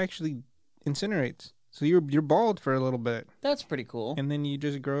hair actually incinerates. So you're bald for a little bit. That's pretty cool. And then you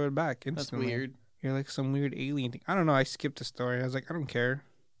just grow it back instantly. That's weird. You're like some weird alien thing. I don't know. I skipped the story. I was like, I don't care.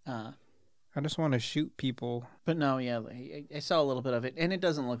 I just want to shoot people. But no, yeah, I saw a little bit of it, and it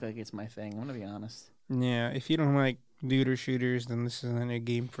doesn't look like it's my thing. I'm going to be honest. Yeah, if you don't like looter shooters, then this isn't a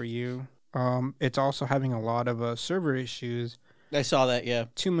game for you. It's also having a lot of server issues. I saw that, yeah.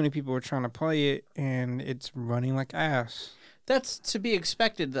 Too many people were trying to play it, and it's running like ass. That's to be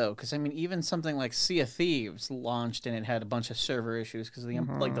expected, though, because, I mean, even something like Sea of Thieves launched, and it had a bunch of server issues because of the,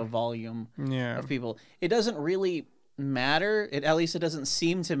 like, the volume of people. It doesn't really matter. At least it doesn't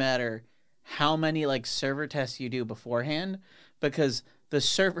seem to matter how many like server tests you do beforehand, because the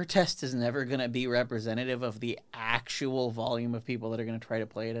server test is never going to be representative of the actual volume of people that are going to try to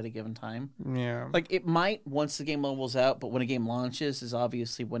play it at a given time. Yeah. Like it might once the game levels out, but when a game launches is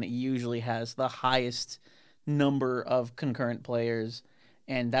obviously when it usually has the highest number of concurrent players,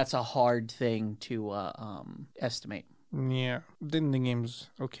 and that's a hard thing to estimate. Yeah, then the game's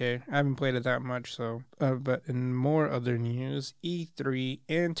okay. I haven't played it that much, so. But in more other news, E3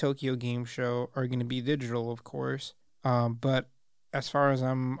 and Tokyo Game Show are going to be digital, of course. But as far as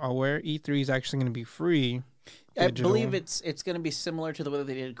I'm aware, E3 is actually going to be free. Digital. I believe it's going to be similar to the way that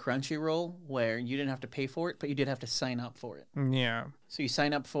they did Crunchyroll, where you didn't have to pay for it, but you did have to sign up for it. Yeah. So you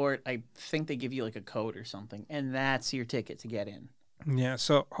sign up for it. I think they give you like a code or something, and that's your ticket to get in. Yeah,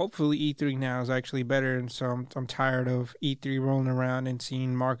 so hopefully E3 now is actually better, and so I'm tired of E3 rolling around and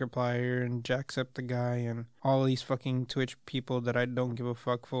seeing Markiplier and Jacksepticeye and all these fucking Twitch people that I don't give a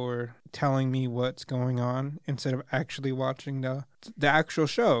fuck for telling me what's going on instead of actually watching the actual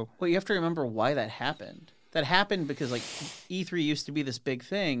show. Well, you have to remember why that happened. That happened because like E3 used to be this big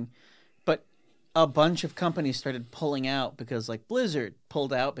thing, but a bunch of companies started pulling out because like Blizzard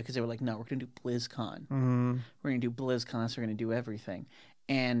pulled out because they were like, no, we're going to do BlizzCon. Mm-hmm. We're going to do BlizzCon, so we're going to do everything.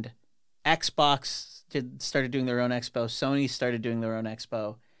 And Xbox started doing their own expo. Sony started doing their own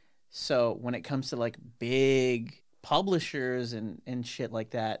expo. So when it comes to like big publishers and shit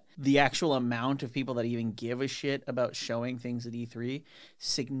like that, the actual amount of people that even give a shit about showing things at E3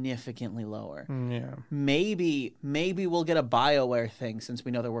 significantly lower. Yeah. Maybe we'll get a BioWare thing since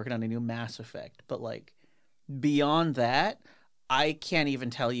we know they're working on a new Mass Effect, but like beyond that, I can't even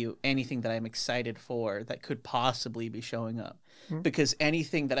tell you anything that I'm excited for that could possibly be showing up. Because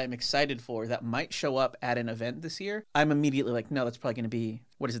anything that I'm excited for that might show up at an event this year, I'm immediately like, no, that's probably going to be,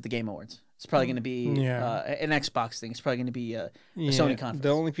 the Game Awards. It's probably going to be an Xbox thing. It's probably going to be a Sony conference. The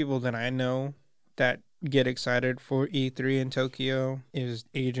only people that I know that get excited for E3 in Tokyo is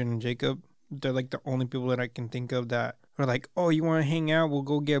Adrian and Jacob. They're like the only people that I can think of that We're like, oh, you want to hang out? We'll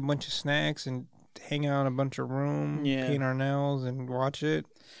go get a bunch of snacks and hang out in a bunch of room, paint our nails, and watch it.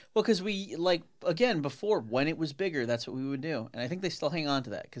 Well, because we, like, again, before, when it was bigger, that's what we would do. And I think they still hang on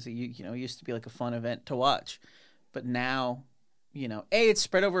to that because it used to be like a fun event to watch. But now, A, it's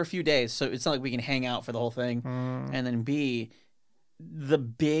spread over a few days, so it's not like we can hang out for the whole thing. And then B, the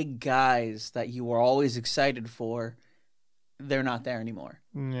big guys that you were always excited for, they're not there anymore.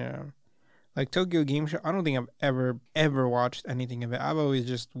 Yeah. Like Tokyo Game Show, I don't think I've ever watched anything of it. I've always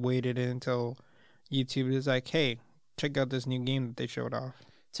just waited until YouTube is like, hey, check out this new game that they showed off.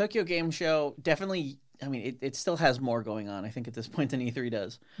 Tokyo Game Show, definitely, I mean, it still has more going on, I think, at this point than E3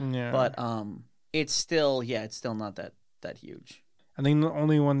 does. Yeah. But it's still not that huge. I think the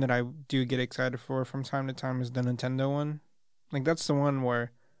only one that I do get excited for from time to time is the Nintendo one. Like, that's the one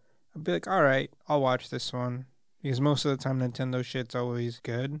where I'll be like, all right, I'll watch this one. Because most of the time, Nintendo shit's always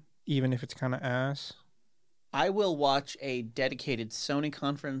good, even if it's kind of ass. I will watch a dedicated Sony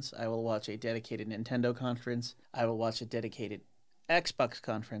conference. I will watch a dedicated Nintendo conference. I will watch a dedicated Xbox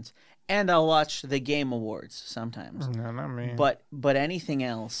conference. And I'll watch the Game Awards sometimes. No, not me. But anything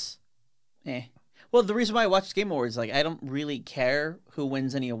else, Well, the reason why I watch the Game Awards, like, I don't really care who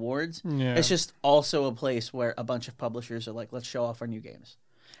wins any awards. Yeah. It's just also a place where a bunch of publishers are like, let's show off our new games.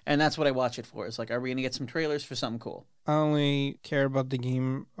 And that's what I watch it for. It's like, are we going to get some trailers for something cool? I only care about the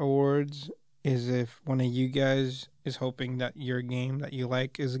Game Awards is if one of you guys is hoping that your game that you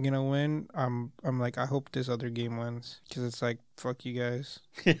like is going to win. I'm like, I hope this other game wins. Because it's like, fuck you guys.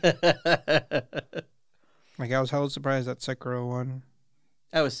 Like, I was hella surprised that Sekiro won.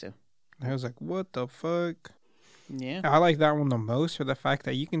 I was too. I was like, what the fuck? Yeah. I like that one the most for the fact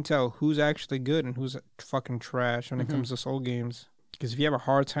that you can tell who's actually good and who's fucking trash when it comes to Soul games. Because if you have a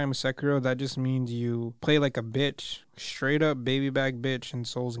hard time with Sekiro, that just means you play like a bitch. Straight up baby back bitch in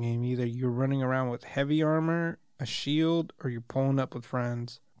Souls game. Either you're running around with heavy armor, a shield, or you're pulling up with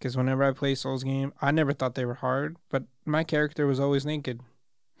friends. Because whenever I play Souls game, I never thought they were hard. But my character was always naked.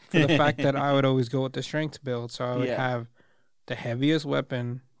 For the fact that I would always go with the strength build. So I would have the heaviest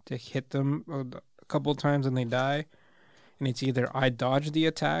weapon to hit them a couple times and they die. And it's either I dodge the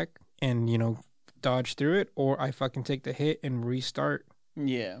attack and, dodge through it, or I fucking take the hit and restart.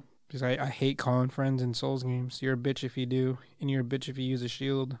 Yeah. Because I hate calling friends in Souls games. You're a bitch if you do, and you're a bitch if you use a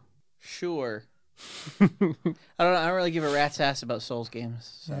shield. Sure. I don't really give a rat's ass about Souls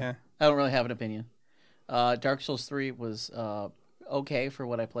games. So Yeah. I don't really have an opinion. Dark Souls 3 was okay for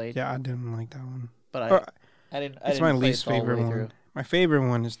what I played. Yeah, I didn't like that one. But I didn't. It's my least favorite one. Through. My favorite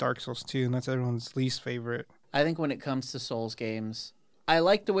one is Dark Souls 2, and that's everyone's least favorite. I think when it comes to Souls games, I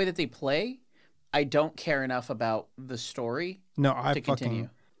like the way that they play. I don't care enough about the story to continue.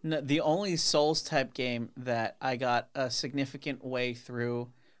 No, the only Souls type game that I got a significant way through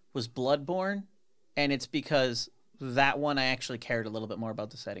was Bloodborne, and it's because that one I actually cared a little bit more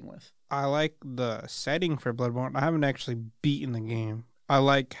about the setting with. I like the setting for Bloodborne. I haven't actually beaten the game. I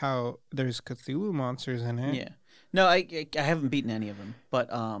like how there's Cthulhu monsters in it. Yeah. No, I haven't beaten any of them, but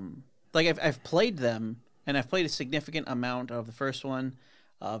like I've played them, and I've played a significant amount of the first one,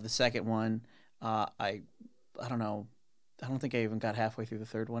 of the second one. I don't know. I don't think I even got halfway through the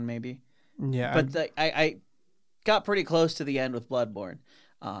third one, maybe. Yeah. But I got pretty close to the end with Bloodborne.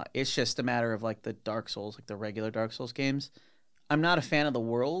 It's just a matter of like the Dark Souls, like the regular Dark Souls games. I'm not a fan of the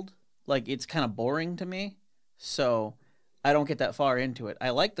world. Like, it's kind of boring to me, so I don't get that far into it. I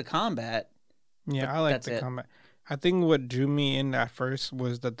like the combat. Yeah, I like the combat. I think what drew me in at first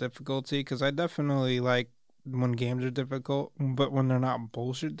was the difficulty, because I definitely like when games are difficult, but when they're not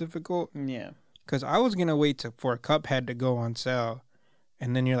bullshit difficult. Yeah. Because I was going to wait for Cuphead to go on sale.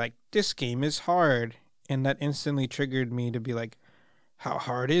 And then you're like, this game is hard. And that instantly triggered me to be like, how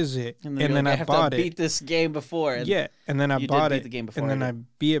hard is it? And then I bought it. Beat this game before. Yeah. And then I bought it. The game before and then I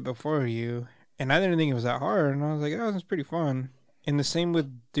beat it before you. And I didn't think it was that hard. And I was like, oh, this is pretty fun. And the same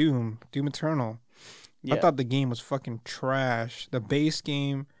with Doom Eternal. Yeah. I thought the game was fucking trash. The base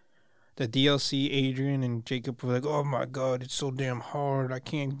game, the DLC, Adrian and Jacob were like, oh my God, it's so damn hard. I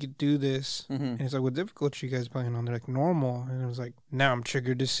can't do this. Mm-hmm. And it's like, what difficulty you guys playing on? They're like, normal. And it was like, now I'm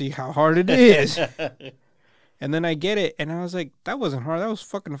triggered to see how hard it is. And then I get it. And I was like, that wasn't hard. That was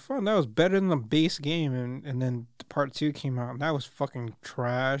fucking fun. That was better than the base game. And then part 2 came out. And that was fucking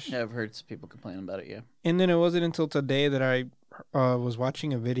trash. Yeah, I've heard some people complaining about it, yeah. And then it wasn't until today that I was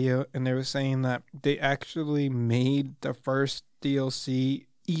watching a video. And they were saying that they actually made the first DLC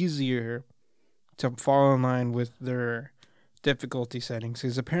easier to fall in line with their difficulty settings,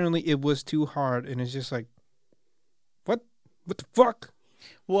 because apparently it was too hard, and it's just like, what the fuck?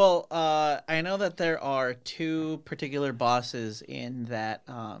 Well, I know that there are 2 particular bosses in that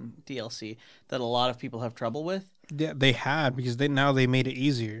DLC that a lot of people have trouble with. Yeah, they had because they made it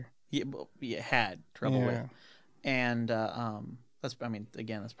easier. Yeah, well, you had trouble with, and that's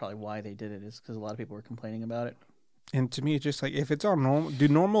that's probably why they did it, is because a lot of people were complaining about it. And to me, it's just like, if it's on normal,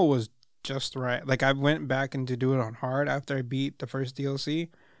 normal was just right. Like, I went back and to do it on hard after I beat the first DLC,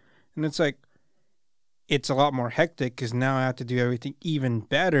 and it's like, it's a lot more hectic because now I have to do everything even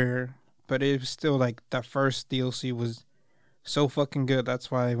better. But it was still like, the first DLC was so fucking good.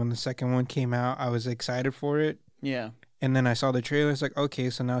 That's why when the second one came out, I was excited for it. Yeah. And then I saw the trailer. It's like, okay,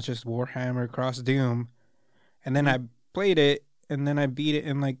 so now it's just Warhammer Cross Doom. And then I played it, and then I beat it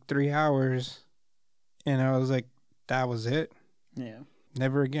in like 3 hours. And I was like, that was it. Yeah.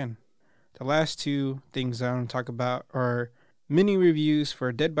 Never again. The last two things I want to talk about are mini reviews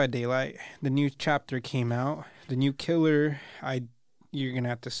for Dead by Daylight. The new chapter came out. The new killer, you're going to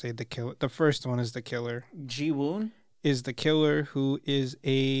have to say the killer. The first one is the killer. Ji-woon? Is the killer, who is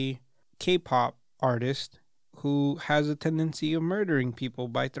a K-pop artist who has a tendency of murdering people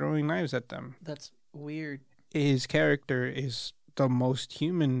by throwing knives at them. That's weird. His character is the most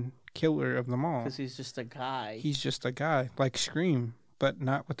human killer of them all. Because he's just a guy. He's just a guy, like Scream, but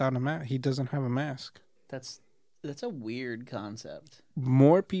not without a mask. He doesn't have a mask. That's a weird concept.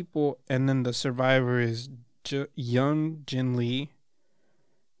 More people, and then the survivor is young Jin Lee,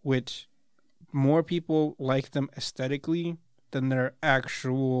 which more people like them aesthetically than their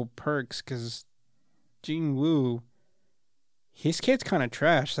actual perks, because Jin Woo, his kid's kind of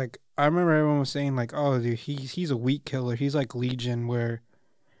trash. Like, I remember everyone was saying, like, oh, dude, he's a weak killer. He's like Legion, where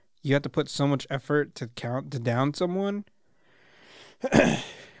you have to put so much effort to down someone.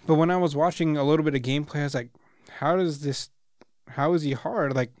 But when I was watching a little bit of gameplay, I was like, how is he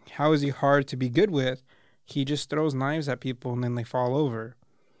hard? Like, how is he hard to be good with? He just throws knives at people and then they fall over.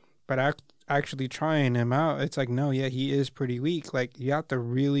 But actually trying him out, it's like, no, yeah, he is pretty weak. Like, you have to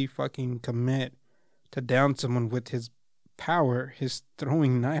really fucking commit to down someone with his power, his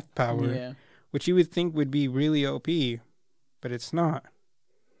throwing knife power, Yeah. which you would think would be really OP, but it's not.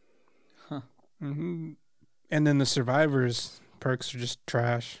 Huh. Mm-hmm. And then the survivors' perks are just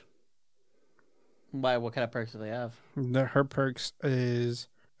trash. Why? What kind of perks do they have? Her perks is,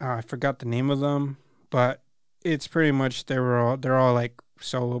 I forgot the name of them, but it's pretty much they're all like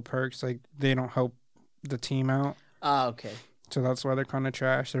solo perks. Like, they don't help the team out. Ah, okay. So that's why they're kind of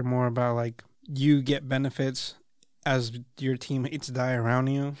trash. They're more about like, you get benefits as your teammates die around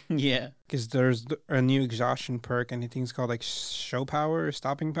you. Yeah. Because there's a new exhaustion perk, and I think it's called like show power or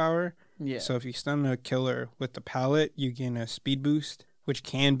stopping power. Yeah. So if you stun a killer with the pallet, you gain a speed boost, which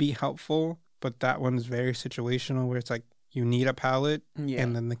can be helpful. But that one's very situational, where it's like, you need a pallet,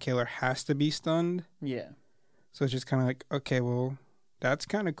 and then the killer has to be stunned. Yeah. So it's just kind of like, okay, well, that's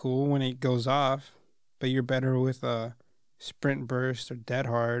kind of cool when it goes off, but you're better with a sprint burst or dead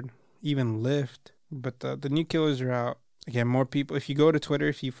hard, even lift. But the new killers are out. Again, more people. If you go to Twitter,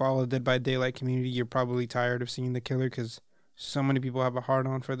 if you follow the Dead by Daylight community, you're probably tired of seeing the killer, because so many people have a hard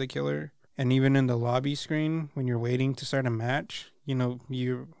on for the killer. And even in the lobby screen, when you're waiting to start a match,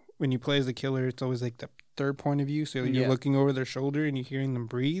 when you play as the killer, it's always like the third point of view. So you're looking over their shoulder and you're hearing them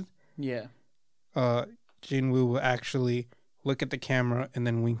breathe. Yeah. Jin Woo will actually look at the camera and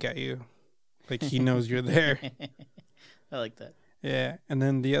then wink at you. Like, he knows you're there. I like that. Yeah. And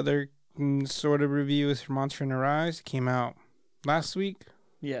then the other sort of review is for Monster Hunter Rise. It came out last week.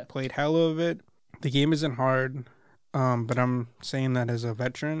 Yeah. Played hella of it. The game isn't hard, but I'm saying that as a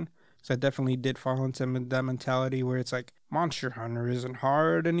veteran. So I definitely did fall into that mentality where it's like, Monster Hunter isn't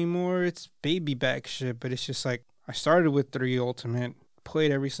hard anymore. It's baby back shit. But it's just like, I started with 3 Ultimate,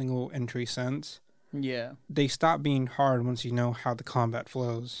 played every single entry since. Yeah. They stop being hard once you know how the combat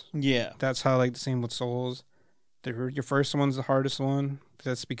flows. Yeah. That's how, like, the same with Souls. Your first one's the hardest one.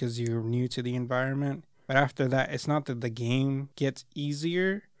 That's because you're new to the environment. But after that, it's not that the game gets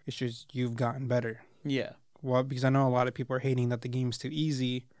easier. It's just you've gotten better. Yeah. Well, because I know a lot of people are hating that the game's too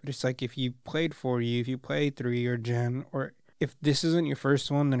easy. But it's like, if you played 4U, if you played 3 or Gen, or if this isn't your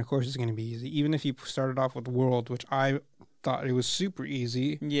first one, then of course it's going to be easy. Even if you started off with World, which I thought it was super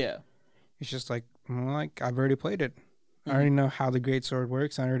easy. Yeah. It's just like, I've already played it. I already know how the greatsword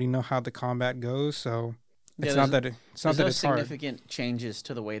works. I already know how the combat goes. So it's not that it's no hard. Significant changes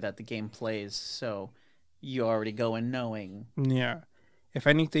to the way that the game plays. So you already go in knowing. Yeah. If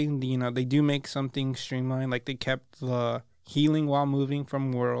anything, they do make something streamlined. Like, they kept the healing while moving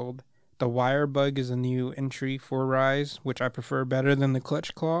from World. The wire bug is a new entry for Rise, which I prefer better than the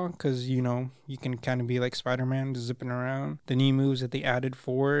clutch claw, because, you can kind of be like Spider-Man, just zipping around. The new moves that they added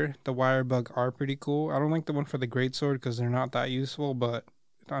for the wire bug are pretty cool. I don't like the one for the greatsword because they're not that useful, but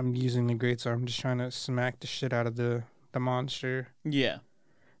I'm using the greatsword. I'm just trying to smack the shit out of the monster. Yeah.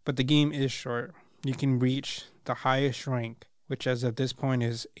 But the game is short. You can reach the highest rank, which as of this point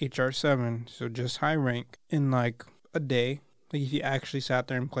is HR7, so just high rank, in like a day. Like if you actually sat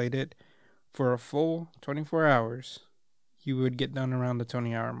there and played it for a full 24 hours, you would get done around the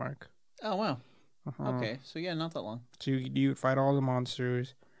 20-hour mark. Oh, wow. Okay, so yeah, not that long. So you would fight all the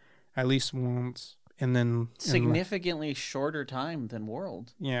monsters at least once, and then... Significantly shorter time than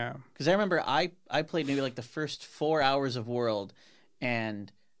World. Yeah. Because I remember I played maybe like the first 4 hours of World,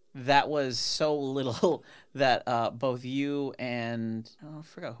 and that was so little that both you and... Oh, I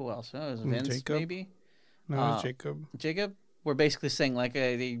forgot who else. Oh, it was Vince, Jacob? maybe? No, it was Jacob. Jacob? We're basically saying like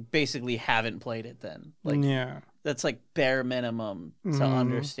they basically haven't played it then. Like, yeah. That's like bare minimum to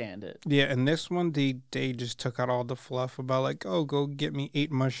understand it. Yeah, and this one, they just took out all the fluff about like, oh, go get me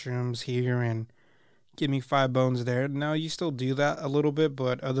 8 mushrooms here and give me 5 bones there. No, you still do that a little bit,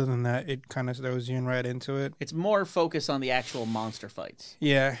 but other than that, it kind of throws you in right into it. It's more focused on the actual monster fights.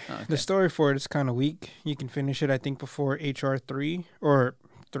 Yeah, okay. The story for it is kind of weak. You can finish it, I think, before HR3 or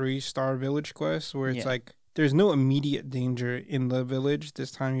 3-star village quest, where it's like, there's no immediate danger in the village. This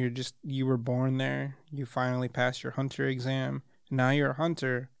time you were born there. You finally passed your hunter exam. Now you're a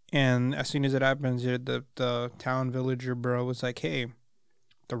hunter. And as soon as it happens, the town villager bro was like, hey,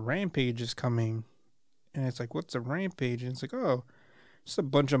 the rampage is coming. And it's like, what's a rampage? And it's like, oh, just a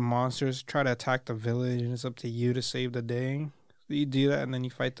bunch of monsters try to attack the village, and it's up to you to save the day. So you do that, and then you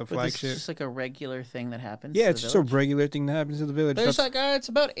fight the flagship. It's just like a regular thing that happens. Yeah, it's just a regular thing that happens to the village. There's like, it's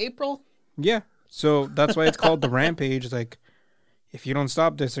about April. Yeah. So that's why it's called the rampage. Like, if you don't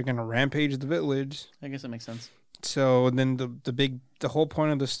stop this, they're gonna rampage the village. I guess that makes sense. So then the whole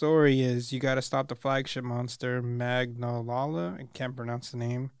point of the story is you got to stop the flagship monster Magnalala. I can't pronounce the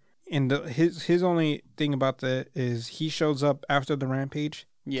name. And his only thing about that is he shows up after the rampage.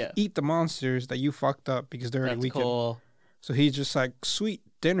 Yeah. Eat the monsters that you fucked up because they're already weakened. Cool. So he's just like, sweet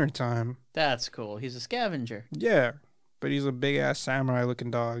dinner time. That's cool. He's a scavenger. Yeah, but he's a big ass samurai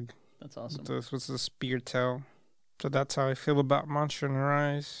looking dog. That's awesome. What's the spear tail? So that's how I feel about Monster Hunter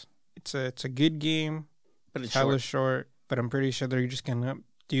Rise. It's a good game, but it's hella short. But I'm pretty sure they're just gonna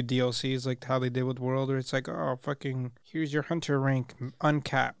do DLCs like how they did with World, where it's like, oh, fucking, here's your hunter rank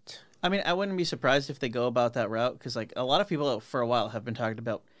uncapped. I mean, I wouldn't be surprised if they go about that route, because like a lot of people for a while have been talking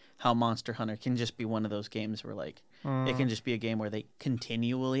about how Monster Hunter can just be one of those games where like it can just be a game where they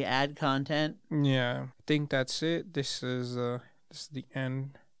continually add content. Yeah, I think that's it. This is the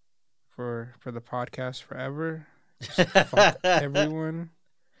end for the podcast forever. Just fuck everyone.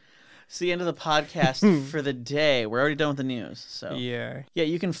 It's the end of the podcast for the day. We're already done with the news. So yeah,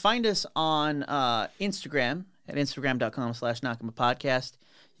 you can find us on Instagram at instagram.com/Nakamapodcast.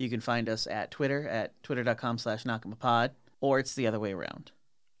 You can find us at Twitter at twitter.com/Nakamapod, or it's the other way around.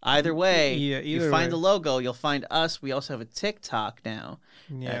 Either way, you find the logo, you'll find us. We also have a TikTok now.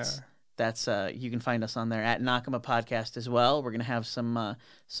 Yeah. That's you can find us on there at Nakama Podcast as well. We're gonna have some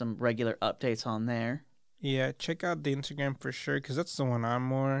regular updates on there. Yeah, check out the Instagram for sure, because that's the one I'm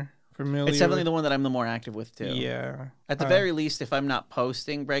more familiar with. It's definitely the one that I'm the more active with too. Yeah. At the very least, if I'm not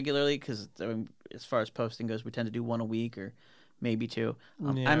posting regularly, because as far as posting goes, we tend to do one a week or maybe 2.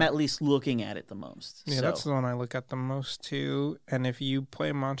 I'm at least looking at it the most. Yeah, that's the one I look at the most too. And if you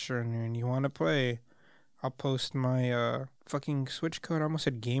play Monster Hunter and you want to play, I'll post my fucking Switch code. I almost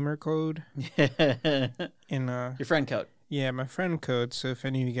said gamer code. In your friend code. Yeah, my friend code. So if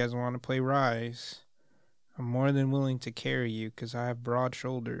any of you guys want to play Rise, I'm more than willing to carry you because I have broad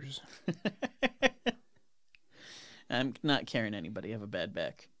shoulders. I'm not carrying anybody. I have a bad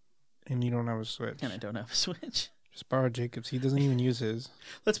back. And you don't have a Switch. And I don't have a Switch. Just borrow Jacob's. He doesn't even use his.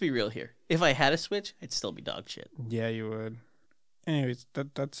 Let's be real here. If I had a Switch, I'd still be dog shit. Yeah, you would. Anyways,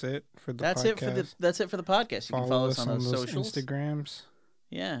 that's it for the podcast. That's it for the podcast. You can follow us on those socials. Instagrams.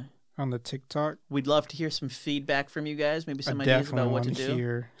 Yeah. On the TikTok. We'd love to hear some feedback from you guys. Maybe some ideas about what to do. I definitely want to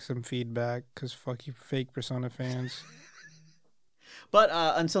hear some feedback because fuck you fake Persona fans. But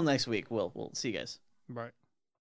until next week, we'll see you guys. Bye.